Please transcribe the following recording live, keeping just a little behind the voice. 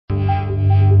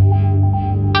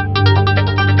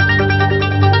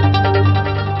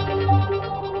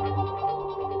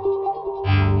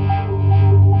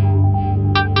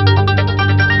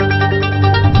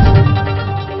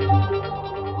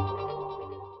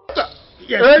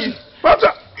Yes, Chief.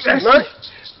 Yes, 9,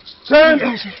 10,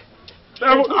 11,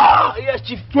 yes,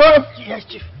 Chief. 12. Yes,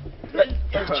 Chief. Yes,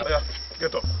 Chief.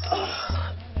 Get up.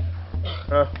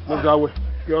 Move that way.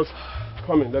 Girls,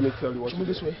 come in. Let me tell you what to do. Move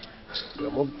this way. Yeah,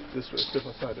 move this way. Step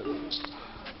aside. Come in.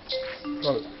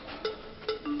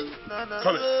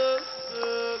 Come in.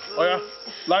 Oh yeah,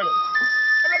 line up.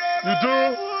 You do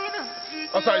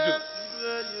as I do.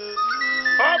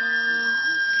 Up.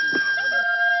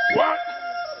 1,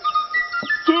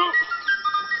 2.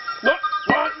 No. 1,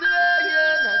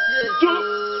 2.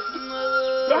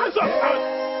 Your hands up.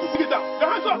 Stick it down. Your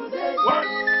hands up. 1,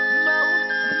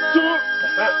 2.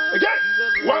 Again.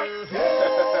 1,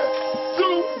 2. 1, 2.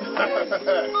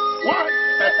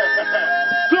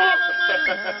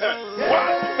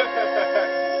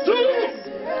 1, 2.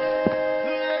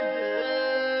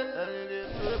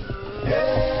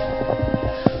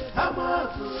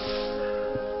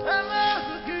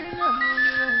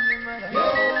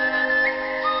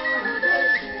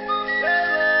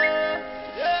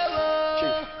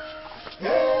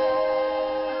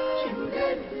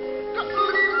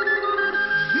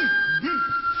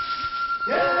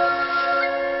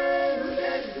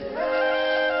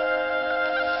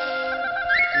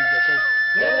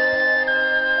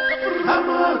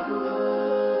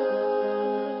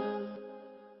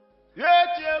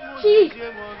 Chief.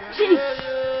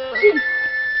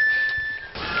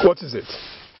 What is it?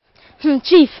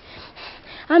 Chief,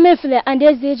 Amefule and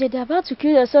SDJ, they're about to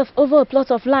kill themselves over a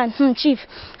plot of land. Chief,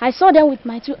 I saw them with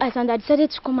my 2 eyes and I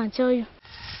decided to come and tell you.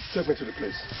 Take me to the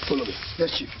place. Follow me.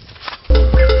 Yes, Chief.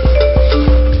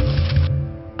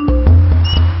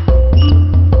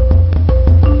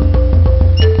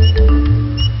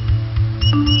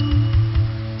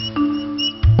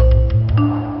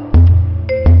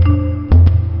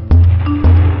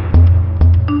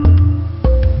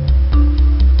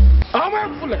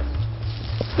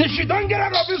 If you don't get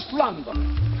out of this land,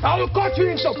 I will cut you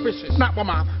into pieces.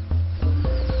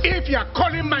 If you are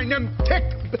calling my name, take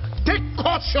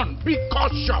caution. Be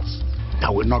cautious. I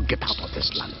will not get out of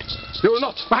this land. You will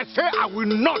not? I say I will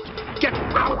not get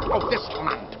out of this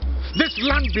land. This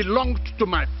land belonged to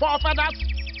my forefathers.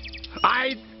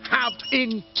 I have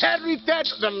inherited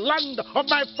the land of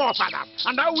my forefathers,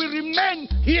 and I will remain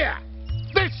here.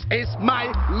 This is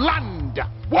my land.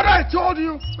 What I told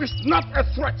you is not a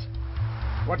threat.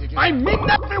 What did you I mean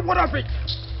every word of it.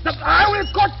 That I will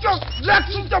cut your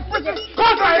legs into pieces.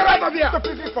 Cut my right of here.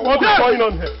 What is going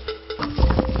on here?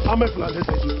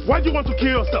 Why do you want to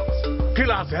kill yourselves?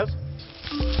 Kill ourselves?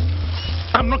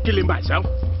 I'm not killing myself.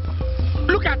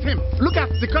 Look at him. Look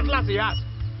at the cutlass he has.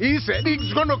 He said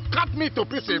he's going to cut me to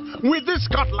pieces with this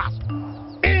cutlass.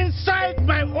 Inside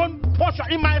my own portion,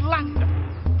 in my land.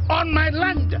 On my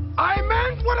land. I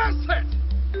meant what I said.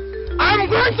 I'm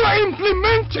going to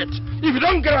implement it if you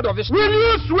don't get out of this. Will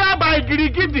you swear by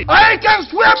Girigidi? I can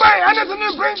swear by anything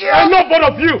you bring here. And not one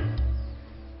of you.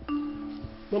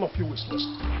 None of you will swear.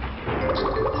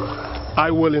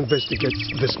 I will investigate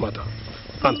this matter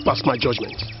and pass my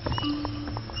judgment.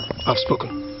 I've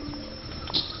spoken.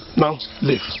 Now,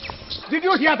 leave. Did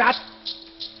you hear that?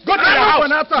 Go to your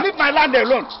house. Leave my land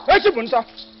alone. I should go to.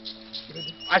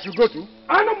 I should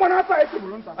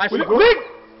go. Leave.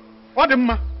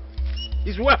 Odemma.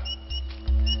 Is well.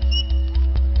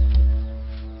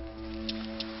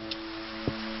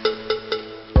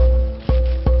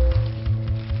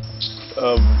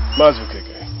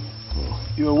 Mazukeke,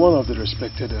 you are one of the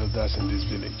respected elders in this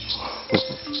village.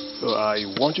 So I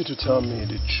want you to tell me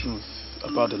the truth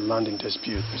about the landing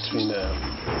dispute between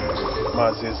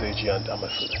Mazezeji and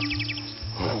Amefule.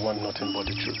 I want nothing but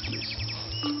the truth, please.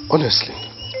 Honestly,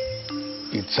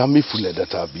 it's Amefule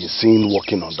that I've been seen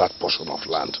walking on that portion of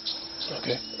land.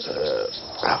 Okay.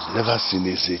 I've never seen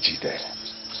Ezeji there,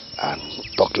 and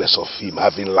talk less of him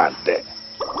having land there.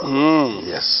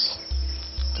 Yes.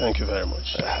 Thank you very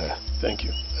much. Thank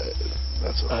you.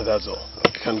 That's all. That's all.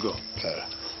 Okay. You can go.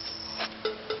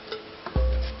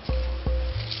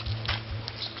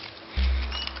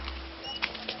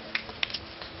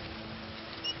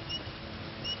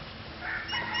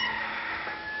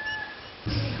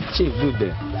 Chief, good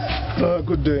day.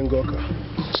 Good day, Ngoka.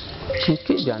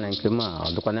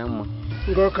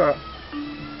 Ngoka,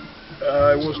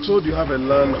 I was told you have a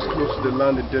land close to the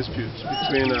landing dispute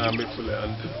between Amefule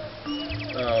and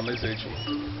Ezeji.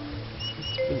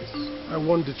 Please, I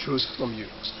want the truth from you.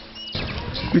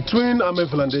 Between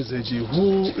Amefule and Ezeji,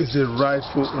 who is the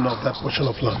rightful owner of that portion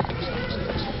of land?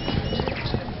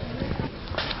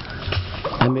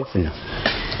 Amefule.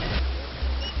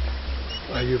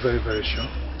 Are you very, very sure?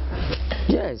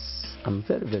 Yes, I'm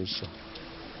very, very sure.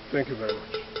 Thank you very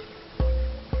much.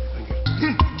 Thank you.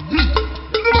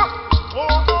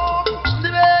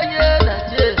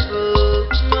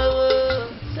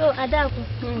 Adaku,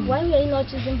 why were you not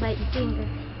chosen by Ikenga?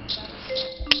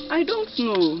 I don't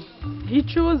know. He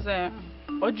chose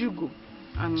Ojugo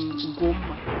and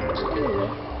Goma. Anyway,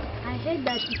 I heard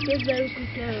that he takes very good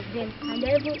care of them and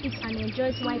even eats and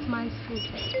enjoys white man's food.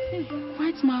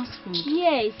 White man's food?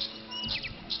 Yes.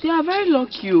 They are very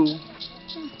lucky. Anyway,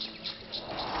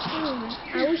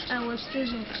 I wish I was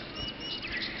chosen.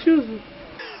 Choose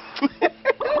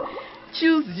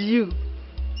Choose you.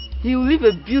 He will leave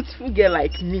a beautiful girl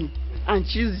like me and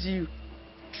choose you.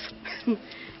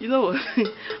 You know what?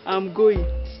 I'm going.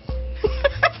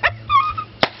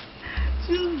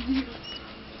 Choose you.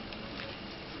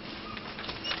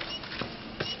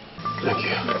 Thank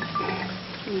you.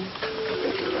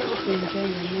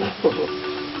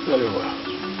 Very well.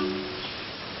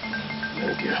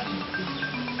 Thank you.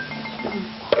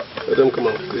 Let them come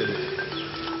out, please.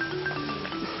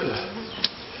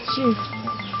 Chief.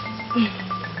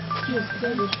 Please,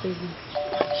 tell this baby.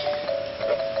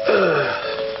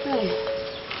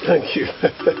 Thank you.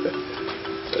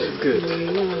 That's good. You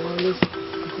know, I always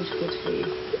push good for you.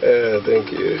 Thank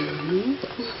you.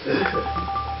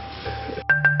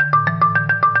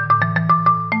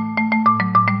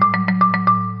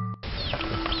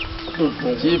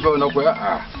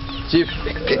 Chief,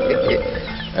 Chief.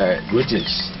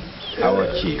 Greetings, our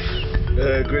chief.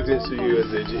 Greetings to you,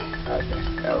 SAG.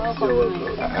 You're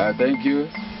welcome. Thank you.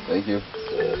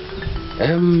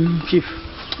 Chief.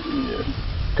 Yeah.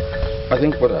 I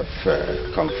think what I've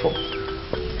come for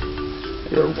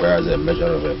requires a measure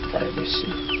of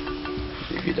privacy,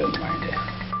 if you don't mind.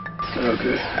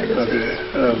 Okay.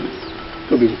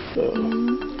 Toby,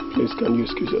 please, can you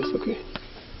excuse us, okay?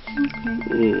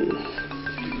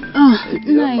 Oh,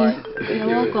 nice. You're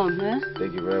welcome.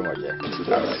 Thank you very much.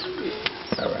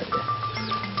 All right.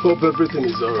 Hope everything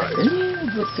is all right.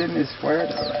 Everything is fine.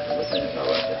 Everything is all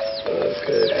right.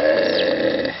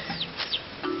 Okay.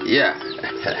 Yeah.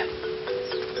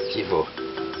 Chivo,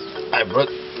 I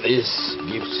brought this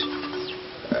gift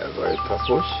for a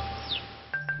purpose.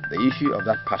 The issue of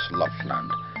that parcel of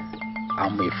land,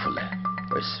 Amifule,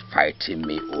 was fighting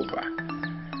me over.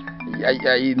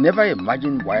 I never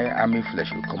imagined why Amifule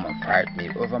should come and fight me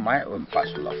over my own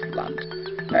parcel of land.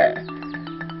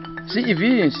 See, if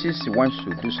he insists he wants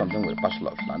to do something with a parcel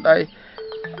of land,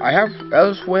 I have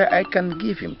elsewhere I can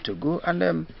give him to go and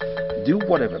do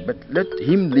whatever, but let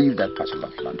him leave that parcel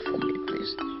of land for me,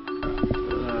 please.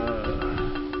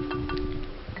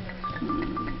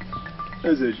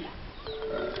 SAG,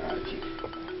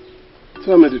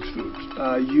 tell me the truth.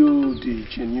 Are you the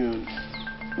genuine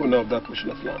owner of that portion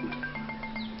of land?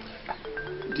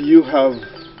 Do you have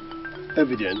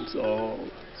evidence or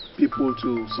people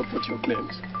to support your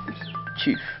claims?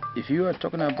 Chief, if you are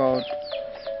talking about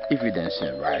evidence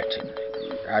in writing,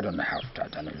 I don't have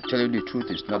that. And to tell you the truth,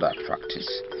 it's not our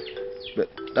practice. But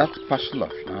that parcel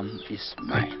of land is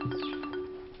mine.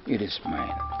 It is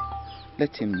mine.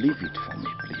 Let him leave it for me,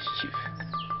 please, Chief.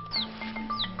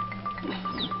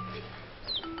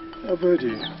 I've heard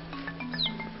you.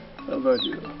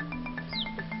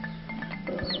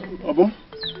 Obum?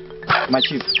 My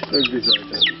chief. Take this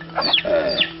item.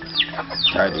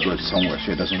 Try to go somewhere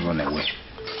so it doesn't run away.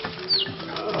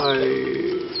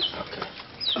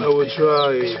 I will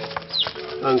try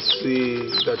and see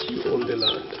that you own the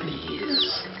land.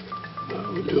 Please. I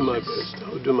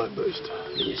will do my best.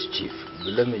 Please, Chief.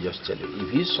 But let me just tell you, if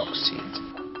he succeeds,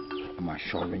 I'm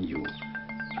assuring you,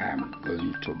 I am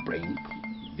going to bring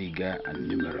bigger and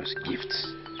numerous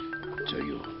gifts to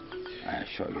you. I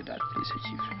assure you that, please,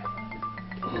 Chief.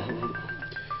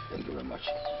 Thank you very much.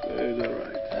 It's all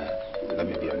right. Let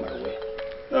me be on my way.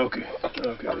 Okay.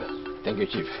 Thank you,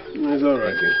 Chief. It's all right.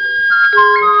 Thank you.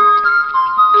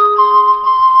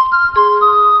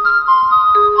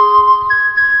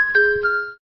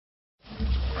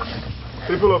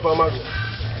 People of Amago,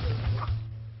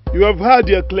 you have heard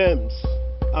their claims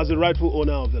as the rightful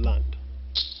owner of the land.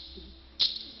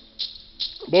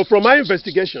 But from my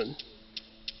investigation,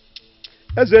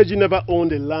 SAG never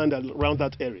owned a land around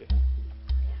that area.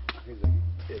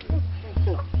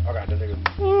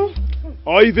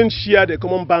 Or even shared a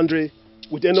common boundary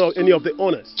with any of the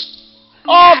owners.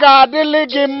 Naga.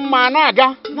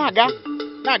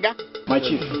 My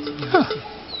chief.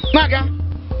 Naga.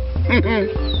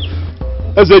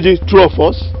 SAG, true or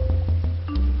false?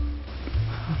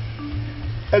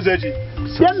 SAG.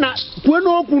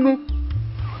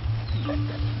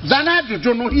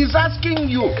 He's asking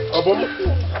you.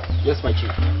 Yes, my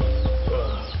chief.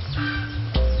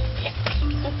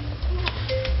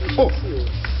 Oh,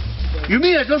 you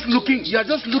mean you're just looking?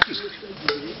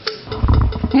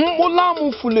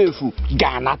 Mulamu fulefu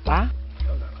ganata.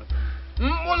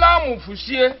 Mulamu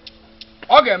fusie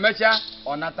Oge mecha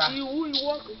onata. Iwu.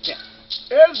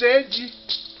 Eze eji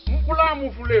mkpụrụ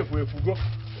amụ furu efu efugo.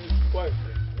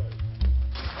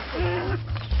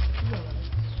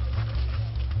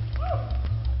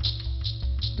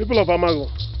 People of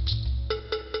Amago,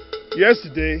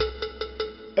 yesterday,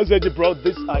 Ezeji brought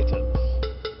these items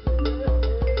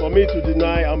for me to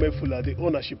deny Amefula the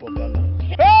ownership of that land.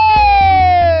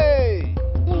 Hey!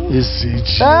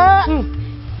 Ezeji.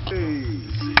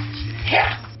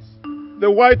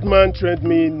 The white man trained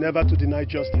me never to deny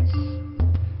justice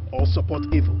or support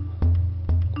evil.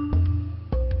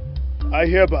 I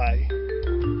hereby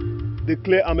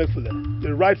declare Amefula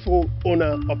the rightful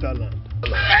owner of that land.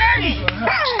 Hey!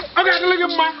 Oga adịghị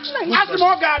mma. Asị m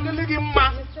oga adịghị mma.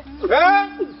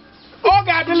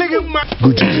 Oga adịghị mma.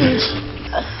 Good news.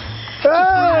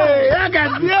 Hey, ya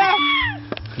gazie.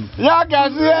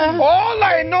 All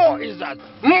I know is that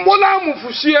mkpụrụ amụ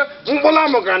fusie, mkpụrụ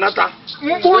amụ ga-anata.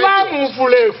 Mkpụrụ amụ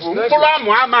furu efu, mkpụrụ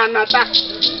amụ ama anata.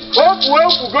 Ofu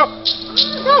efugo.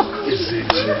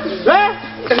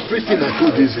 Everything I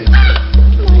told is it.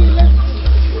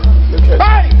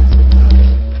 Hey!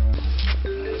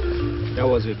 That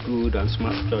was a good and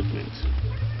smart judgment.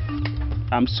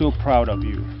 I'm so proud of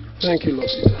you. Thank you, Lord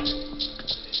Peter.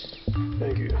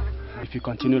 Thank you. If you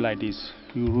continue like this,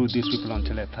 you will rule these people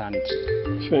until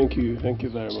eternity. Thank you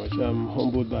very much. I'm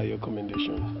humbled by your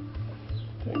commendation.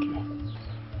 Thank you.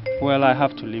 Well, I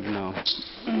have to leave now.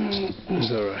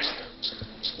 It's all right.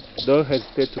 Don't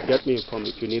hesitate to get me from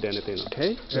if you need anything,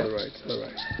 okay? All right.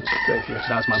 Thank you.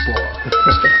 That's my boy.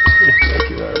 Thank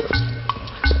you very much.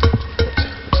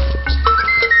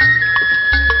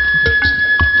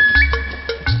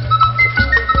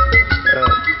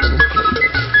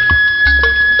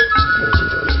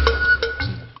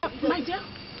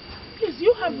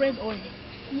 Red oil.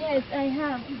 Yes, I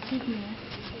have.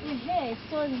 Hey,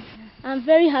 sorry. I'm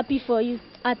very happy for you.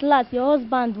 At last, your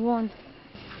husband won.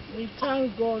 We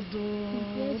thank God.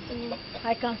 Yes,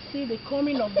 I can see the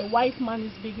coming of the white man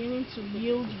is beginning to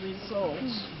yield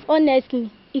results.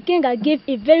 Honestly, Ikenga gave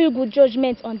a very good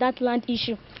judgment on that land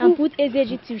issue and put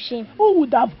Ezeji to shame. Who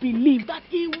would have believed that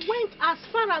he went as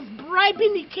far as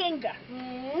bribing Ikenga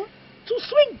to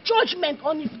swing judgment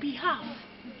on his behalf?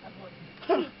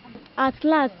 At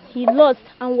last, he lost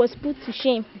and was put to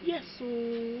shame. Yes, so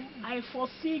I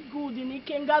foresee good in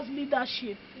Ikenga's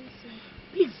leadership.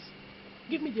 Please,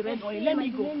 give me the red oil. Let me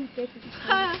go.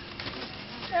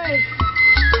 Hey.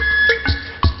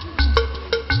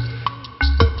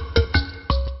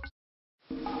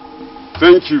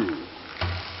 Thank you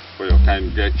for your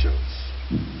kind gestures.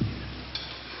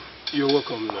 You're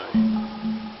welcome, Nai.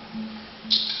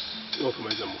 You're welcome,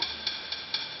 Ezemo.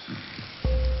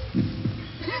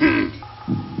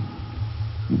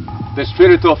 The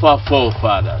spirit of our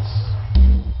forefathers.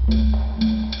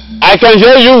 I can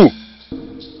hear you.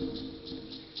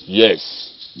 Yes,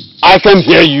 I can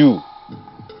hear you.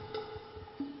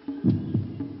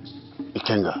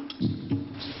 Ikenga,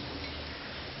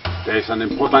 there is an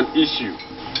important issue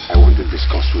I want to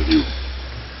discuss with you.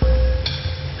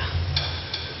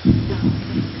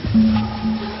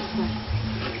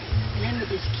 Let me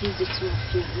excuse the two of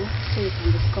you so we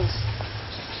can discuss.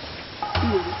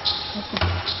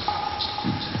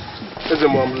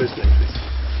 Ezemo, I'm listening, please.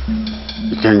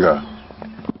 Ikenga,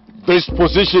 this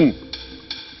position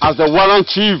as the warrant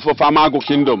chief of Amago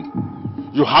Kingdom,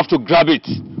 you have to grab it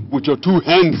with your two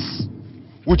hands.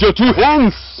 With your two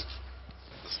hands!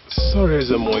 Sorry,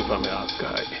 Ezemo, if I may ask,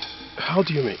 how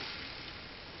do you mean?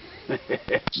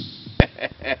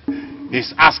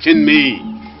 He's asking me,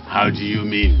 how do you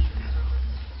mean?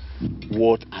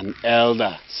 What an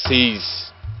elder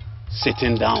sees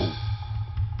sitting down.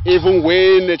 Even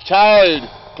when a child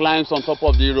climbs on top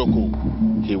of the Iroko,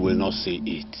 he will not see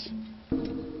it.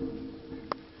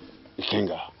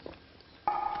 Ikenga,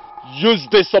 use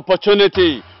this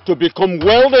opportunity to become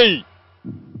wealthy.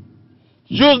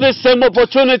 Use this same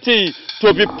opportunity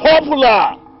to be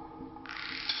popular.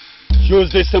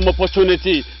 Use this same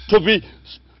opportunity to be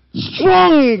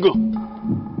strong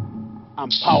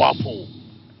and powerful.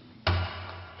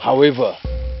 However,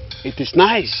 it is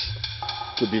nice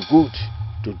to be good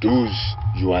to those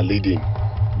you are leading.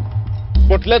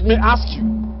 But let me ask you,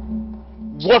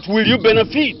 what will you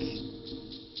benefit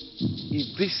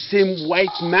if this same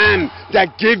white man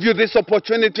that gave you this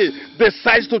opportunity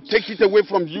decides to take it away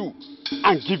from you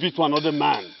and give it to another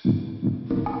man?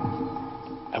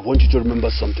 I want you to remember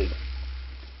something.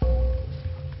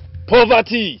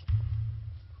 Poverty.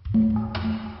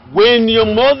 When your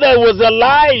mother was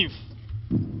alive,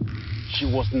 she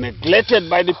was neglected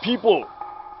by the people.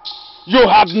 You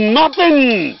had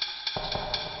nothing.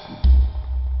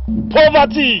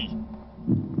 Poverty.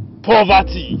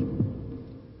 Poverty.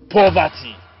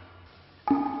 Poverty.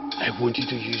 I want you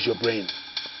to use your brain.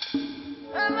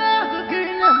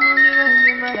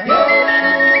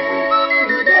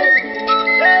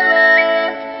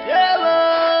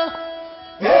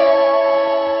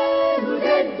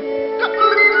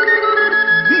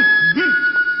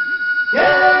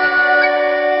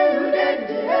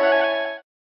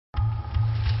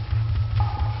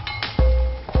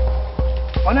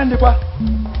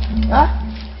 Huh?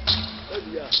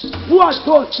 Who are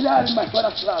those clearing my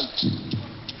father's land?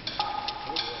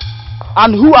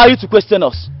 And who are you to question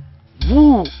us?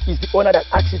 Who is the owner that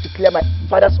asked you to clear my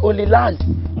father's only land?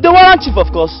 The warrant chief,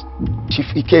 of course. Chief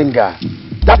Ikenga.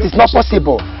 That is not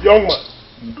possible. Young man,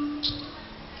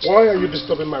 why are you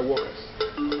disturbing my workers?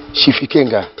 Chief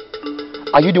Ikenga,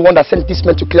 are you the one that sent this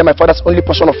man to clear my father's only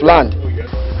portion of land? Oh,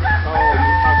 yes.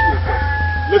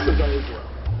 Listen, Daniel.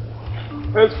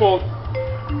 Henceforth,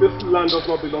 this land does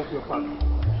not belong to your father.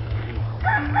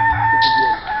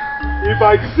 If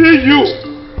I see you,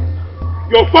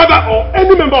 your father or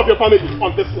any member of your family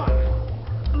on this land,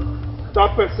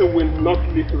 that person will not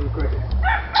live to regret it.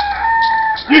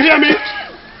 You hear me?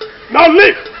 Now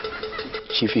leave!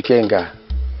 Chief Ikenga,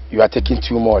 you are taking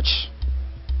too much.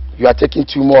 You are taking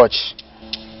too much.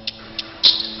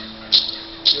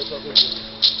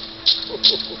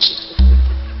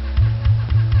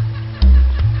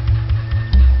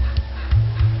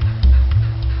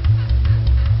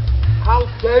 How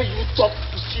dare you talk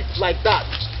to chief like that?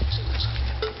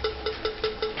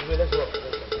 Let's go.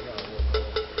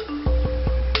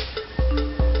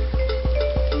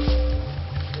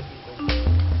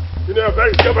 You know,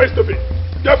 you're very stupid.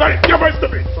 You're very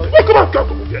stupid. Oh,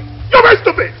 come on, here. You're very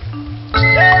stupid.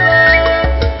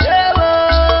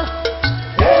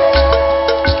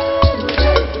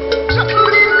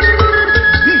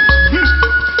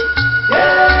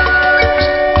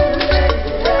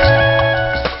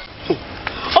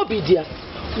 Obidia,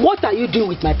 what are you doing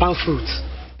with my palm fruits?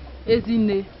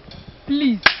 Ezine,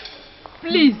 please.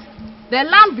 The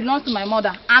land belongs to my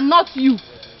mother and not you.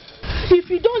 If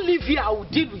you don't live here, I will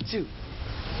deal with you.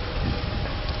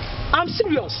 I'm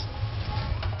serious.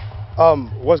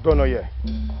 What's going on here?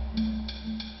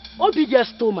 Obidia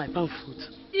stole my palm fruit.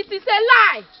 It is a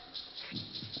lie.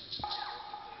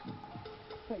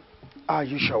 Are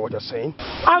you sure what you're saying?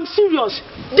 I'm serious.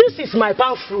 This is my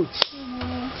palm fruit.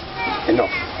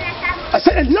 Enough. I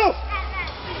said enough!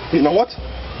 You know what?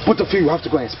 Both of you have to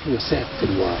go and explain yourself to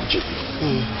the world.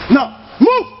 Now,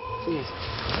 move! Yes.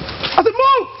 I said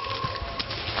move!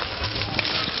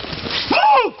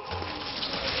 Move!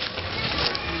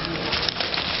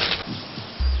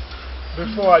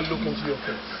 Before I look into your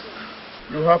face,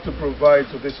 you have to provide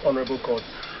to this honorable court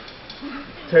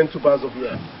 10 tubers of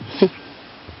yam,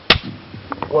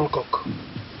 1 cock,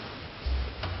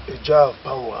 a jar of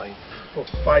palm wine for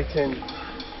fighting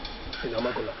in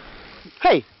Amagola.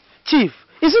 Hey, Chief,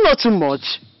 is it not too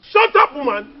much? Shut up,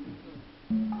 woman!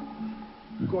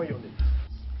 Go on your knees.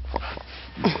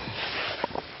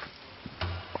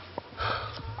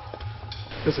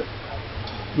 Listen,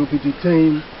 you'll be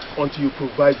detained until you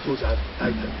provide those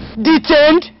items.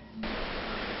 Detained?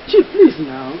 Chief, please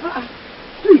now.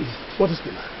 Please. What is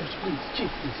the matter? Please,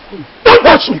 Chief, please. Don't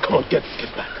watch me! Come on, get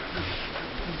back.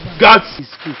 Guards!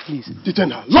 Please. Detain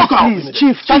her. Lock her up!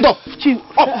 Chief, stand up! Chief,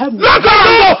 help me. Lock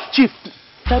her up! Chief,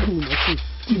 help me, Chief.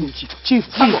 Chief,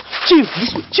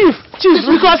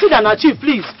 reconsider now, Chief,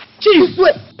 please. Chief,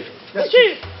 wait. Yes,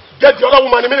 Chief. Get the other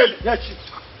woman immediately. Yes, Chief.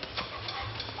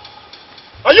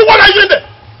 Are you in there?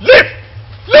 Leave!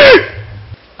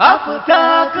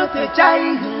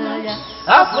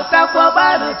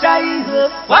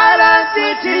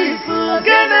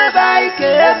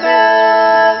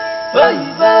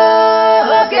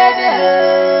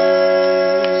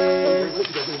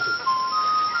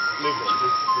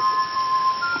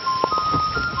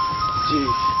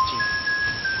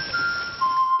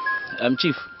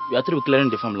 Chief, we are through clearing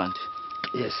the farmland.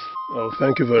 Yes. Oh,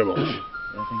 thank you very much. Yeah,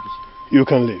 thank you, Chief. You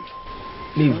can leave.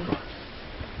 Leave.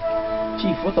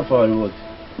 Chief, what of our reward?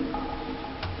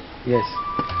 Yes.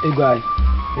 Egal.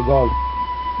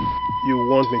 You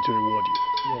want me to reward you?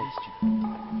 Yes, Chief.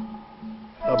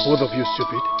 Are both of you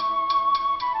stupid?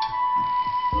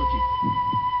 No, Chief.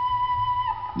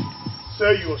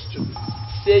 Say you are stupid.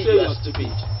 Say you are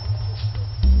stupid.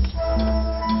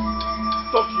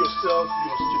 Talk to yourself, you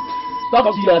are stupid. Talk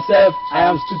to yourself, I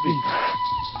am stupid.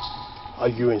 Are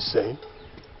you insane?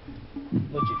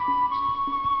 No, Chief.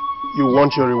 You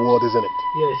want your reward, isn't it?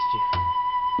 Yes, Chief.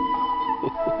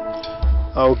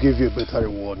 I'll give you a better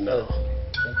reward now.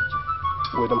 Thank you,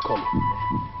 Chief. Wait, I'm coming.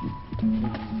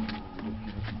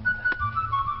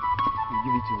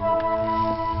 give it to you.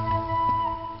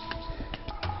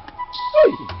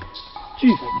 Hey,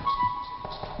 Chief.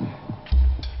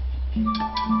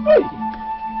 Hey,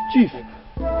 Chief.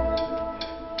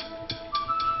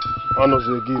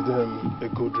 Honestly, give them a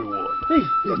good reward. Hey,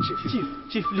 yeah, Chief, listen.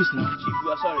 Chief, you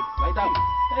are sorry. Right down.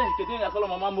 Hey, Kedun, I call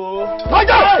my mama. Right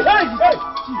down! Hey,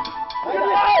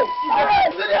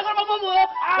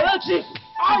 Chief. Chief.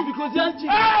 Because you're Chief.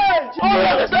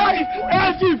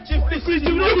 Chief, please,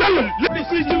 Chief,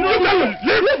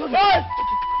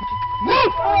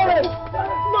 Move!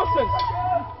 Nonsense!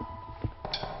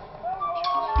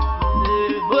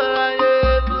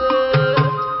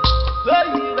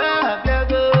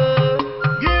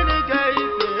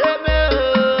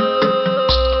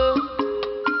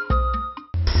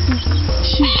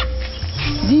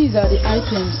 These are the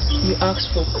items you asked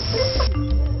for.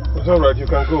 It's alright, you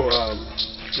can go.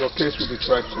 Your case will be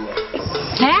tried tomorrow.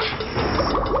 Huh?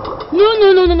 No.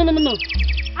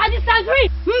 I disagree.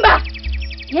 Mba!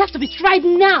 He has to be tried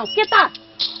now. Get that.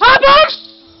 Abba!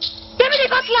 Give me the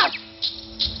cutlass.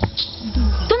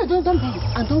 Don't beg.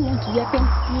 I don't want to hear pain.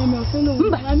 Mba,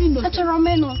 such a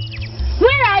Romano.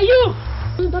 Where are you?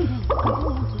 Don't beg. I don't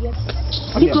want to hear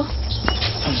pain. You go.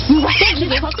 Mba, take me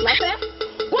the cutlass, eh?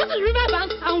 Go to the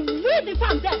riverbank and weed the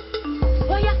farm there.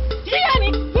 Oh yeah. Do you hear me?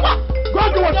 Mba! Go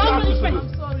do what you have to do.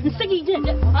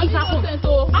 I'm sorry.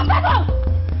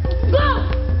 Go!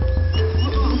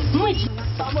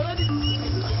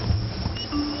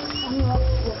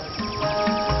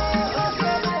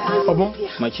 Obon,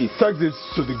 my chief. Take this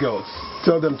to the girls.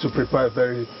 Tell them to prepare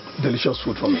very delicious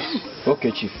food for me.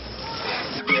 Okay, Chief.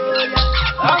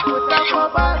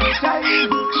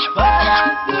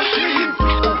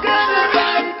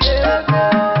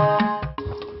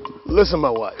 Listen,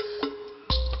 my wife.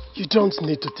 You don't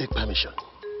need to take permission.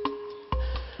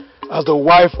 As the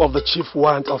wife of the chief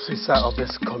warrant officer of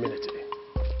this community,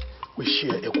 we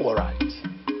share equal rights.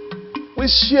 We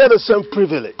share the same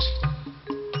privilege.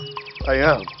 I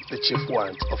am the chief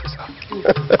warrant officer.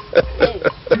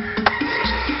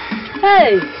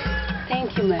 Hey!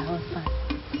 Thank you, my husband.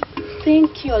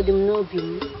 Thank you,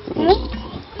 Odumnobi.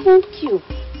 Thank you.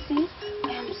 See,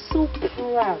 I am so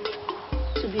proud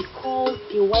to be called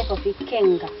the wife of a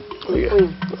Kenga. Oh yeah.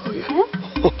 Queen. Oh yeah.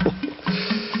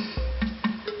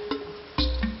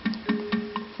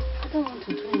 I don't want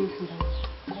to do anything that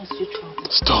will cause you trouble.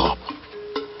 Stop.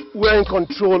 We're in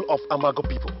control of Amago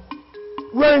people.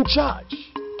 We're in charge.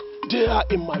 They are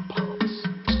in my palms.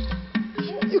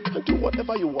 You can do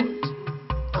whatever you want,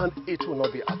 and it will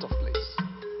not be out of place.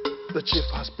 The chief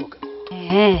has spoken.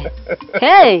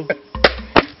 Hey,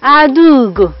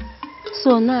 Adugo.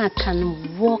 So now I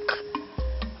can walk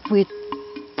with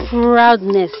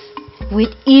proudness,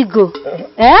 with ego.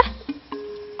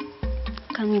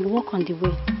 Can walk on the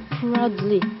way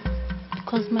proudly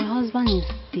because my husband is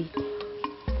the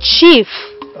chief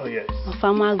of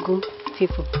Amago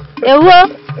people.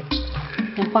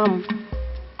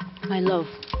 My love,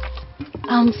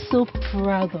 I'm so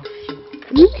proud of you.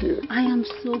 Thank you. I am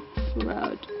so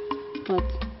proud. But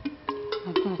I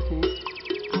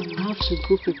will have to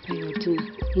go prepare your dinner.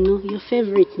 You know, your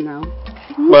favorite now.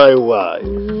 My wife.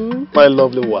 My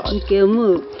lovely wife. Okay,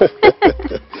 move.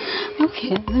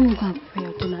 Okay, let me go and prepare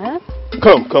your dinner.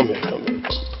 Come here.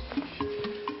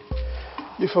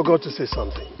 You forgot to say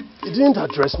something. You didn't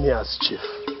address me as chief.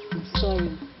 I'm sorry,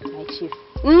 my chief.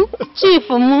 Chief,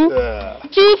 Yeah.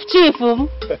 Chief.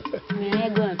 May I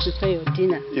go and prepare your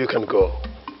dinner? You can go.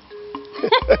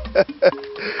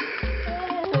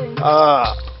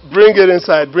 Bring it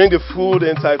inside. Bring the food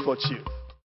inside for chief.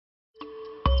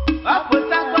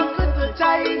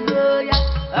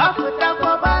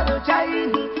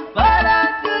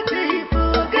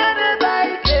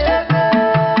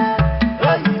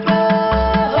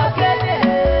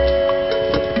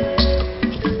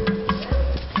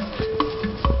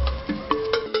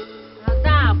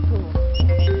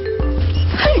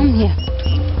 Come here.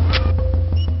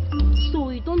 So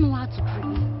you don't know how to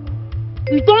greet?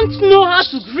 You don't know how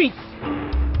to greet?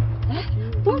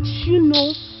 Don't you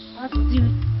know, as the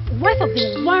wife of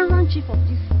the warrant chief of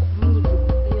this community,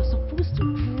 that you're supposed to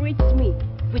greet me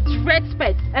with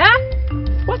respect?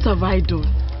 What have I done?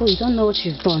 Oh, you don't know what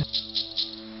you've done.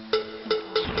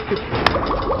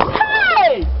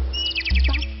 Hey!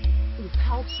 That is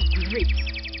how to greet.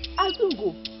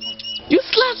 Adugo, you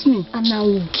slapped me. And I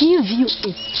will give you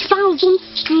 1,000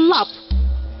 slap.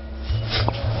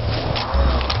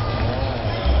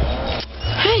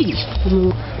 Hey!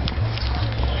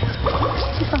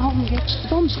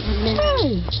 Don't blame me.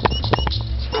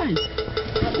 Hey!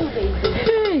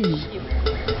 Hey!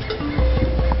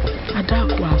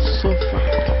 Adaku has suffered.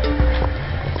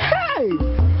 Hey!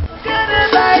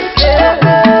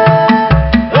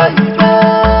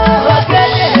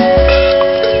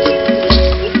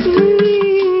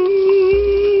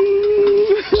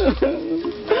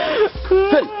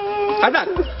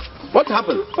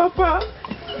 happened? Papa,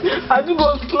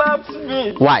 Adugo slapped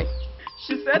me. Why?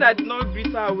 She said I did not greet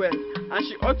her well, and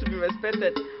she ought to be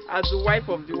respected as the wife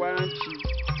of the warrant chief.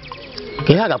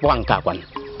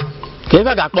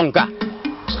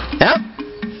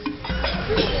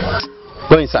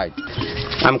 Go inside.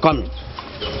 I'm coming.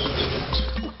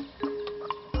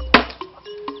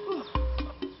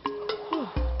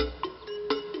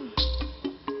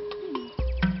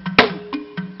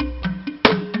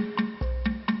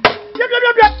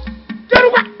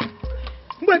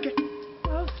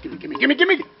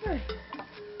 Gimme.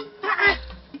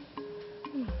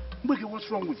 Mbeke, what's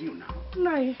wrong with you now?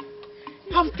 No.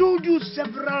 I've told you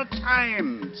several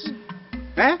times.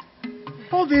 Eh?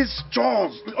 All these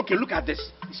chores. Okay, look at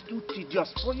this. It's too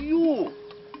tedious for you.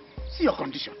 See your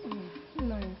condition.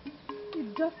 No.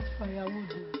 It's just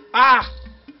firewood.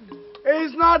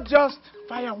 It's not just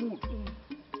firewood.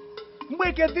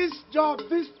 Mbeke, this chore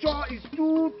is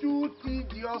too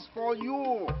tedious for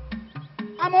you.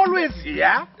 I'm always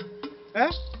here.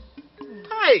 Eh?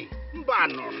 Hey,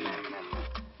 no.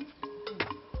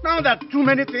 Now that too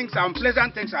many things,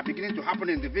 unpleasant things are beginning to happen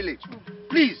in the village,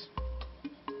 please.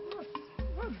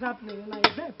 What's happening?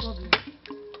 Is there a problem?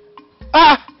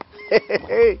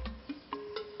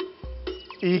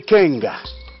 Ikenga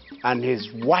and his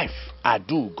wife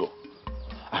Adugo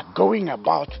are going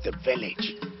about the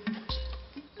village,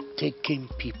 taking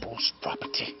people's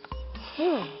property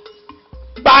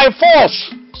by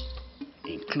force,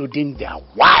 including their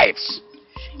wives.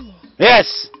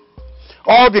 Yes,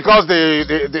 all because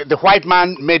the white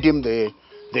man made him the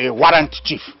warrant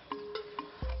chief.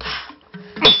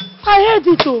 I heard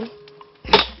it all,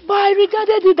 but I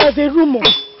regarded it as a rumor.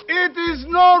 It is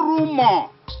no rumor.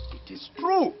 It is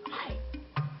true.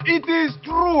 It is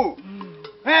true.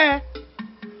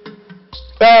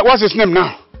 What's his name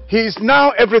now? He is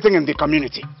now everything in the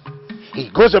community. He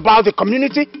goes about the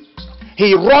community.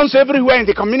 He runs everywhere in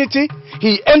the community.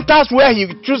 He enters where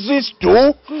he chooses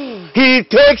to. He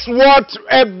takes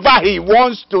whatever he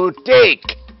wants to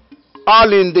take.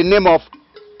 All in the name of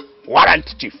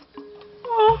warrant chief.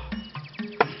 Oh,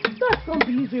 that's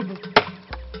unbelievable.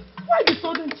 Why the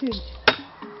sudden change?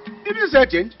 Did you say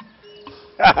change?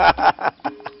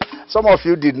 Some of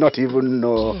you did not even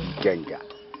know Ikenga.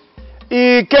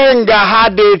 Ikenga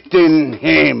had it in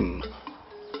him.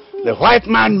 The white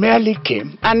man merely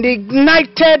came and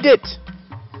ignited it.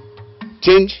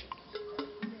 Change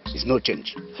is no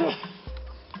change.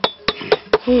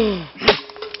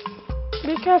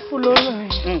 Be careful,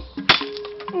 alright.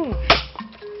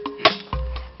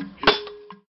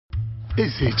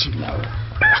 Ezechi now.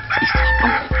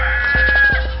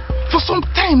 For some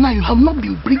time now, you have not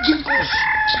been bringing goods.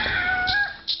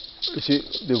 You see,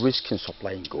 the risk in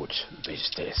supplying goods these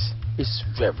days is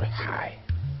very high.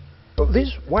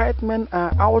 These white men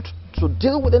are out to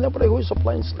deal with anybody who is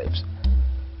supplying slaves.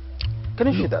 Can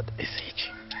you see that?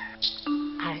 Ezechi,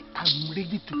 I am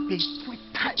ready to pay 3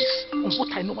 times on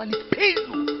what I normally pay you.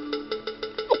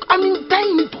 Look, I'm in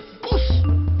dire need of goods.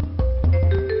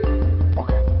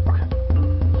 Okay.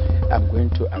 I'm going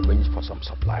to arrange for some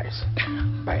supplies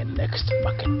by next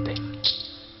market day.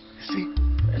 See,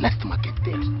 next market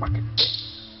day.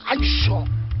 Are you sure?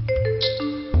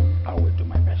 I will do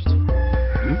my best.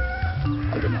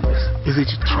 I'll do my best.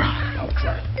 Ezechi, try. I'll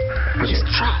try. Just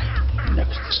try.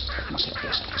 Next market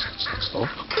day. Oh,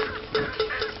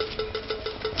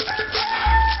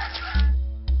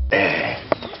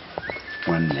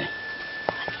 one day.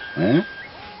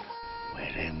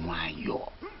 Where am I?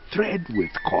 Tread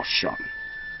with caution.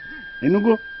 You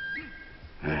go?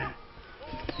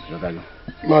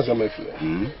 Master Mefle,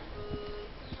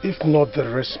 if not the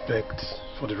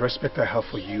respect I have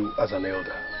for you as an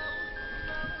elder,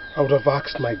 I would have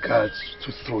asked my guards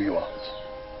to throw you out.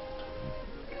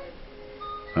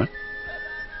 Huh?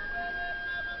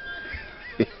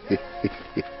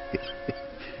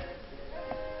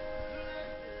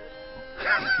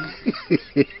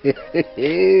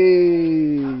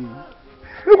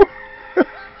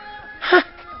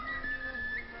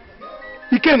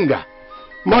 Ikenga,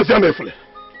 Master Mefle,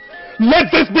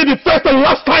 let this be the first and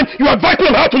last time you advise me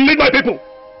on how to lead my people.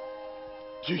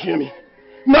 Do you hear me?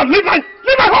 Now leave my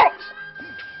heart!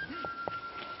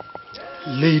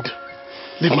 Lead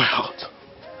my heart.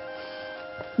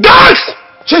 Guys!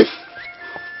 Chief!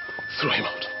 Throw him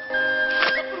out.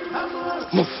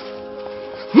 Move!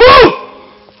 Move!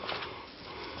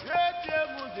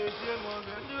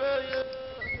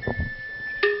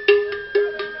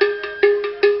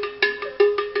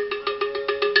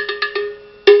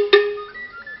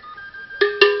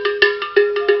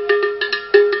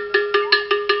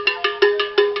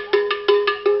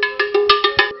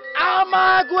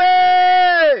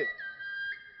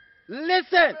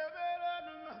 Listen,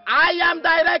 I am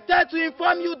directed to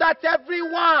inform you that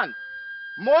everyone,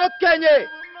 Mokenye,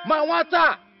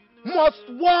 Mawata, must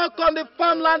work on the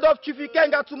farmland of Chief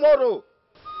Ikenga tomorrow.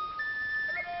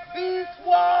 This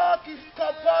work is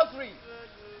compulsory.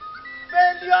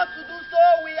 Failure to do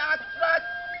so will attract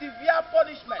severe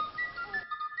punishment.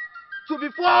 To be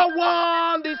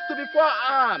forewarned is to be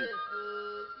forearmed.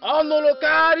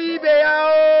 Onolokari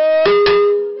beyao.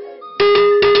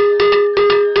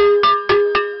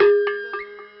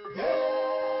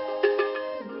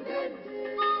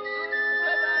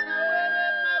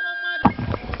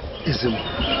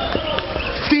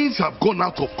 Things have gone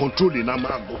out of control in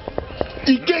Amago.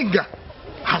 Ikenga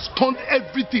has turned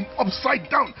everything upside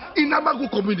down in Amago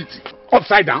community.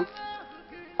 Upside down?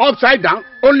 Upside down?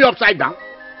 Only upside down?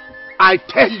 I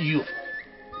tell you.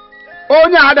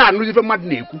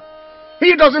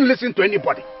 He doesn't listen to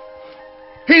anybody.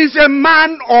 He is a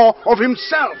man of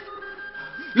himself.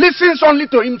 Listens only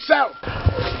to himself.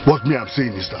 What me I'm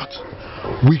saying is that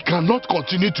we cannot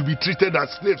continue to be treated as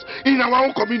slaves in our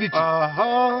own community.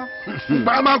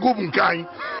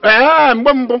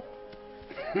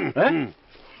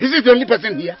 Is he the only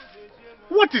person here?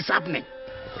 What is happening?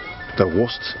 The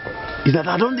worst is that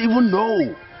I don't even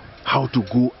know how to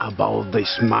go about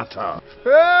this matter.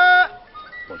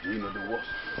 But do you know the worst?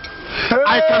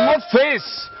 I cannot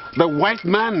face the white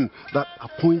man that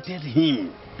appointed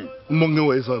him.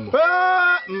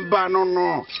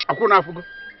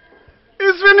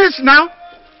 It's finished now.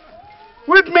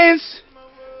 Which means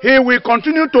he will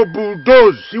continue to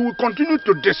bulldoze. He will continue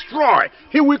to destroy.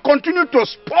 He will continue to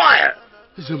spoil.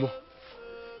 Izemo,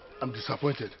 I'm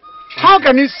disappointed. How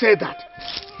can he say that?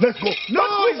 Let's go. No,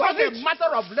 it's not a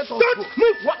matter of let us go.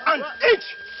 Move an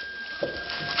inch.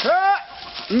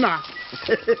 Nah.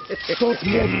 Don't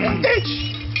move an inch.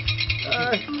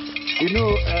 You know,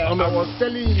 I was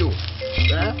telling you.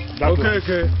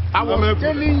 Okay. I was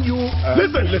telling you.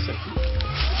 Listen.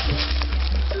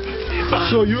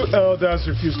 So you elders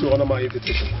refuse to honor my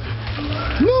invitation?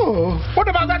 No. What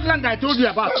about that land I told you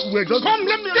about? We're just Come,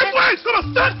 let me. Get quiet!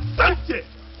 Stand here.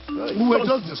 We were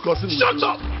just discussing. Shut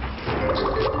up!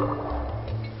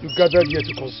 You gathered here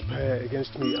to conspire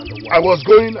against me and the wife. I was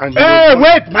going and. Hey,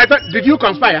 wait, my friend. Did you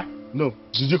conspire? No.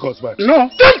 Did you conspire? No.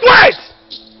 Think twice.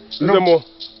 No more.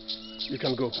 You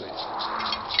can go, please.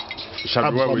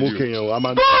 I'm okay, I'm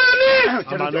an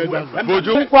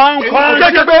Boju.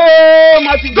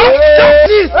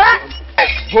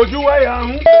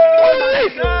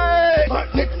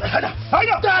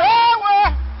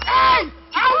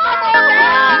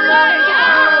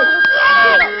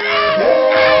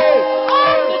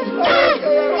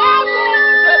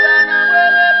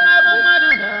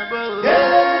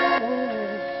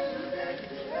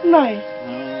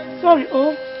 Sorry,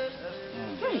 oh.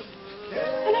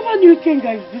 I never knew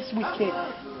Ikenga is this wicked.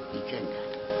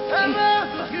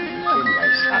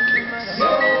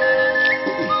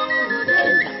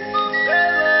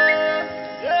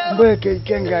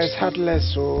 Ikenga is heartless,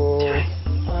 so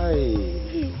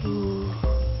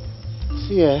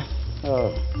see here.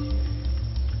 Oh,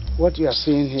 what you are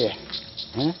seeing here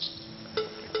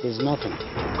is nothing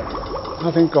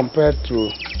compared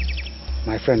to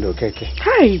my friend Okeke.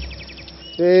 Hi.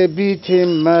 They beat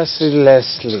him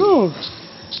mercilessly. Oh.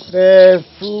 They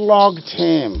flogged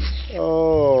him.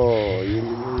 Oh,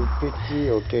 you pity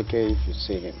Okeke if you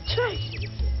see him.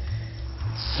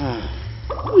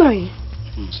 Nai.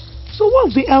 So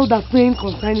what's the elder saying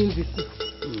concerning this?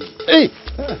 Hey!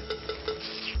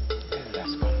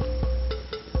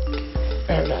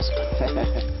 Elders.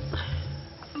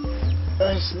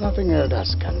 There's nothing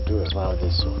elders can do about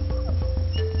this one.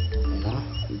 You know?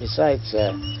 Besides,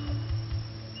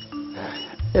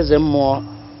 Ezemo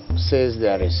says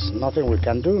there is nothing we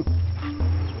can do.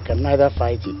 We can neither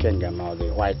fight Ikenga nor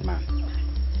the white man.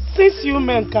 Since you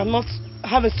men cannot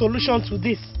have a solution to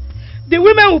this, the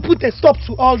women will put a stop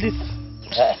to all this.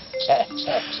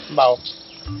 Bao.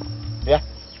 Yeah.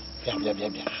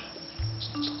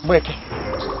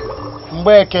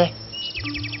 Mbeke.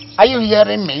 Are you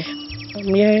hearing me?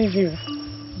 I'm hearing you.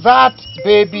 That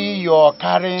baby you're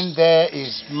carrying there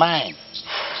is mine.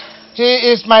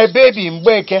 He is my baby,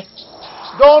 Mbeke.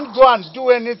 Don't go and do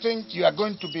anything you are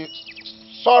going to be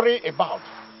sorry about.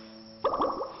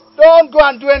 Don't go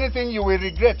and do anything you will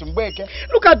regret, Mbeke.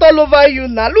 Look at all over you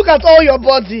now. Look at all your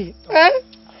body. Oh.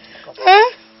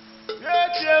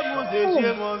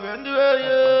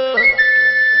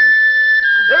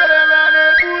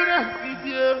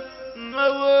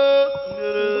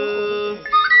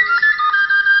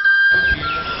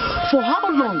 For how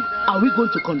long are we going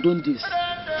to condone this?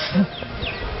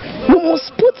 We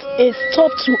must put a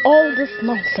stop to all this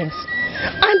nonsense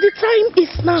And the time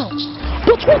is now.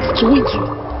 But what do we do?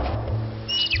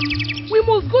 We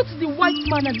must go to the white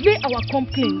man and lay our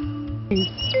complaint.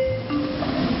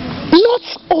 Not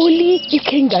only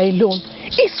Ikenga alone,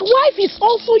 his wife is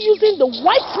also using the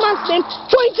white man's name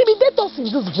to intimidate us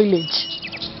in this village.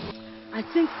 I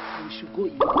think we should go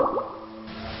in.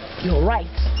 You're right.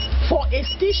 For a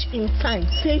stitch in time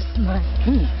saves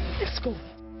 9. Let's go.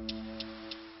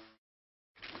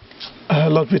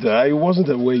 Lord Peter, I wasn't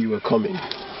aware you were coming.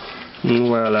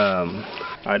 Well,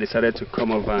 I decided to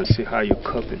come over and see how you're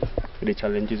coping with the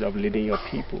challenges of leading your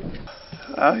people.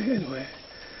 Anyway,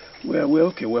 we're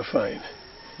okay, we're fine.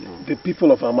 The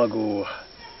people of Amago,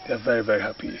 they're very, very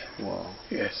happy. Wow.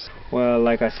 Yes. Well,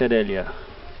 like I said earlier,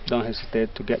 don't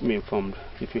hesitate to get me informed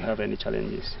if you have any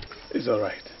challenges. It's all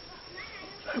right.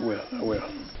 I will.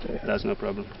 Yeah. That's no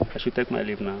problem. I should take my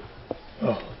leave now.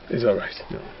 Oh, it's all right.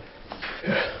 Yeah.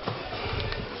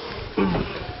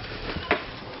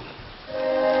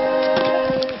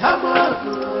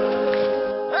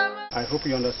 I hope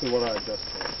you understood what I just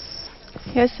said.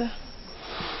 Yes, sir.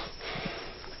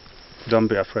 Don't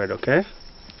be afraid, okay? Okay,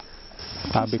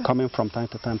 I'll be sir. coming from time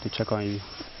to time to check on you.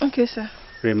 Okay, sir.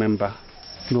 Remember,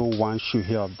 no one should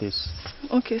hear of this.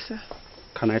 Okay, sir.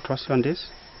 Can I trust you on this?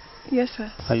 Yes,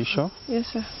 sir. Are you sure? Yes,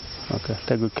 sir. Okay,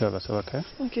 take good care of yourself, okay?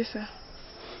 Okay, sir.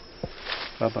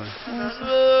 Bye-bye.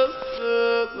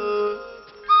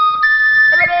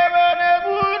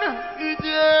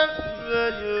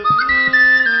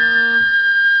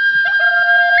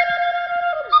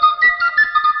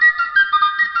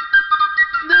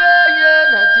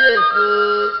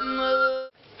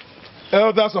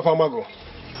 Elders of Amago,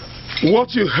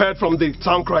 what you heard from the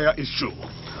town crier is true.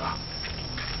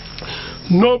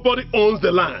 Nobody owns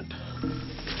the land.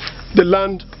 The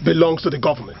land belongs to the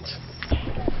government.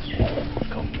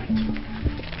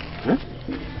 Huh?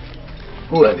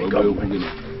 Who are the government?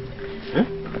 Huh?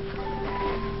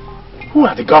 Who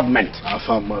are the government?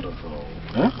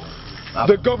 Huh?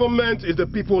 The government is the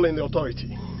people in the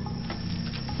authority.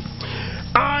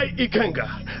 I, Ikenga,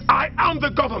 I am the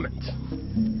government.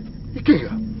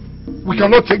 Ikenga, we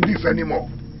cannot take this anymore.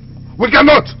 We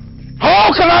cannot.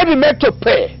 How can I be made to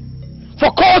pay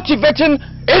for cultivating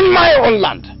in my own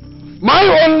land? My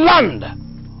own land.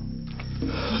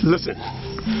 Listen,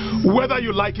 whether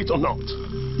you like it or not,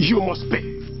 you must pay.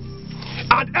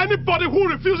 And anybody who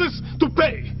refuses to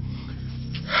pay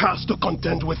has to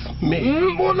contend with me.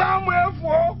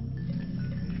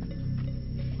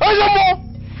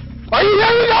 Are you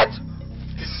hearing that?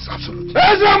 This is absolute.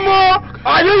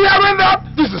 Are you hearing that?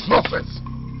 This is nonsense.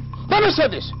 Let me say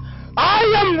this. I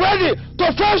am ready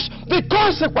to face the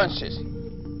consequences.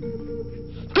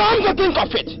 Come to think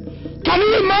of it. Can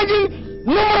you imagine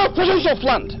numerous portions of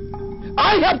land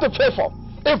I have to pay for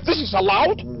if this is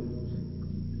allowed?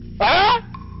 Huh?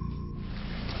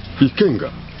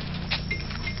 Ikenga,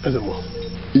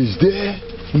 is there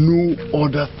no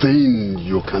other thing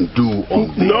you can do on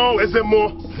this? No,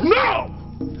 Ezemo. No!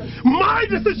 My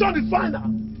decision is final.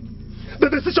 The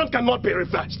decision cannot be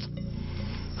reversed.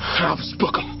 I have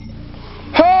spoken.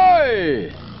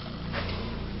 Hey!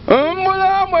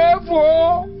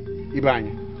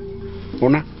 Ibanya.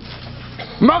 Una.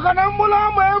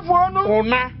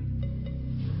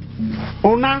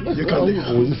 Una. You can leave.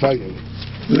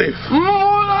 Leave.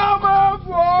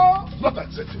 Not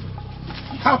acceptable.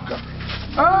 How come?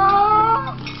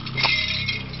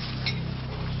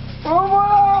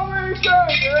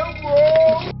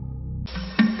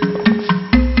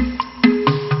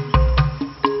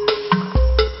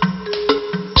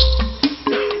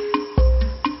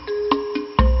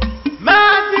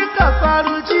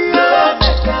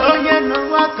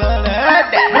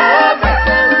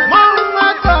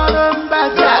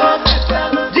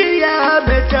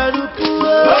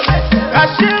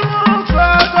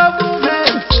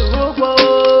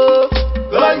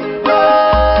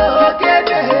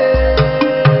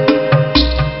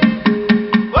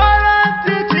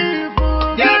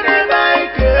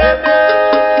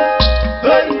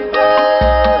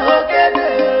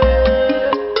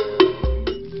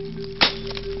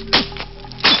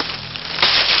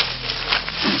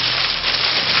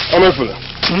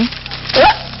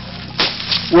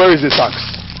 Where is the tax?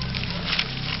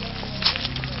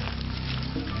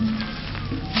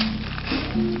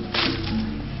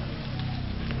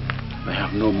 I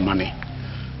have no money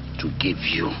to give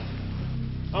you.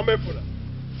 Amefula,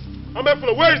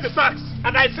 where is the tax?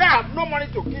 And I say I have no money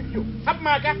to give you.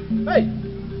 Hey!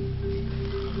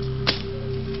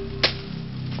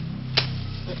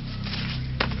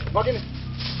 Ogini.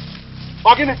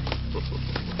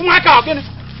 Umaka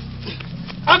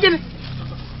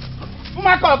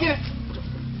Ogini.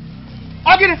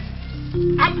 Okay.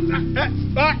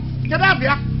 Get up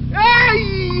here.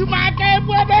 Hey, my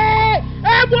baby.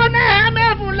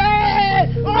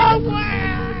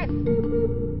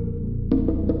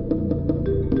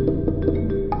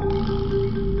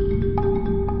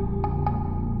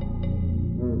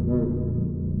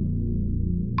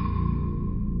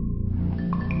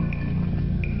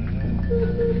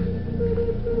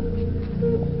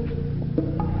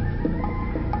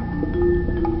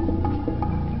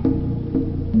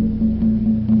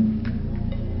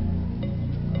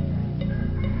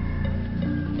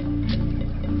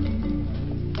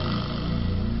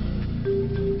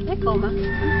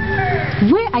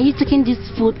 Where are you taking these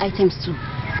food items to?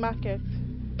 Market.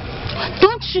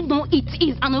 Don't you know it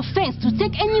is an offense to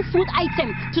take any food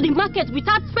item to the market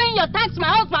without paying your tax, my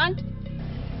husband?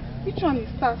 Which one is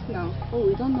tax now? Oh,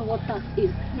 we don't know what tax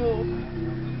is. No.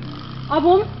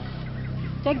 Abum,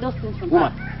 take those things from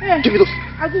her. Hey, give me those.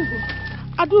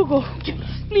 Adugo,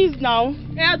 please now.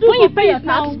 Hey, Adugo, when you pay your tax,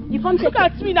 now. you come Look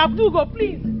at me now, Adugo,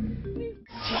 please.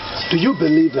 Do you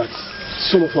believe that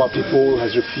some of our people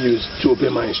has refused to obey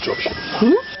my instruction?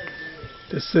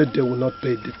 They said they will not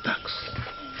pay the tax.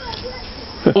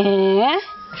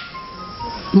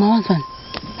 My husband,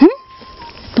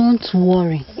 don't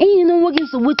worry. You know what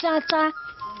is the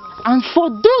and for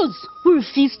those who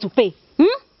refuse to pay,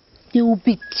 they will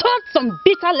be taught some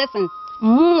bitter lesson.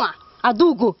 Mwah,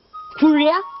 Adugo,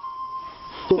 Korea.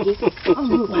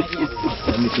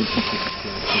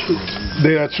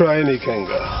 They are trying,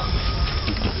 Ikenga.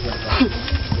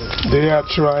 They are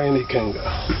trying, Ikenga.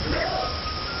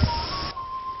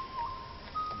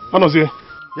 Anozie.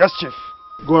 Yes, Chief.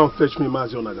 Go and fetch me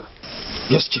Mazi Onaga.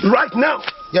 Yes, Chief. Right now.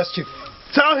 Yes, Chief.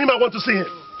 Tell him I want to see him.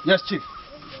 Yes, Chief.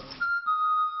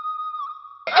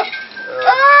 That's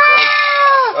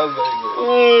very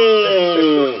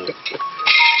good.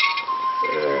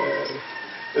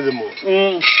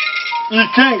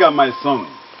 Ikenga, my son.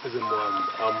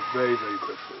 I'm very, very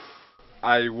grateful.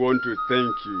 I want to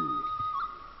thank you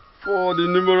for the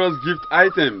numerous gift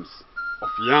items of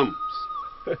yams,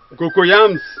 cocoa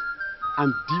yams,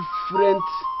 and different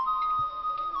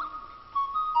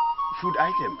food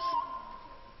items,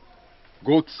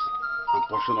 goats, and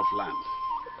portion of land.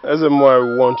 Ezemo, I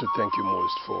want to thank you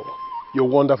most for your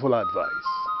wonderful advice.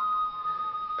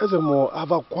 Ezemo,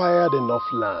 I've acquired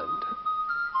enough land.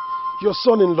 Your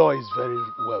son-in-law is very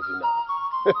wealthy now.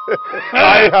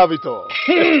 I have it all.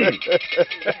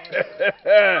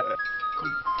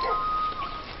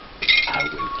 I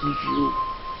will give you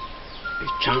a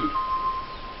charm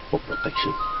of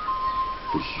protection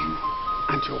for you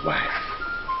and your wife,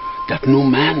 that no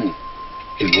man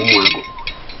in Umuago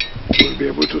will be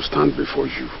able to stand before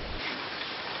you.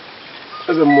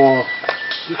 Ezemo,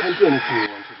 you can do anything you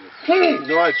want to do.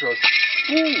 No, I trust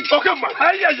you. Okay, man.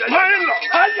 My in-law.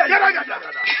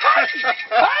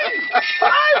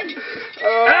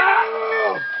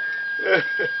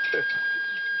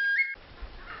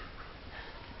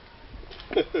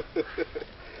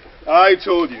 I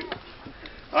told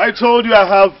you I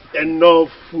have enough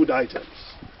food items,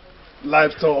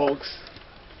 livestock,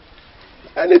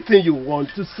 anything you want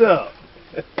to sell.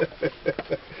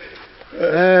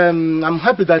 I'm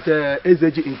happy that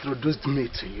Ezeji introduced me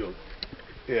to you.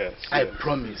 Yes. I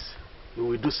promise we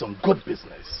will do some good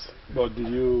business. But do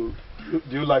you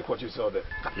like what you saw there?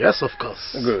 Yes, of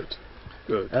course. Good.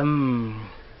 Good. Come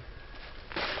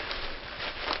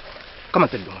and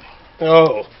take the money.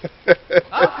 Oh.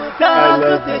 I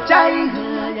love you.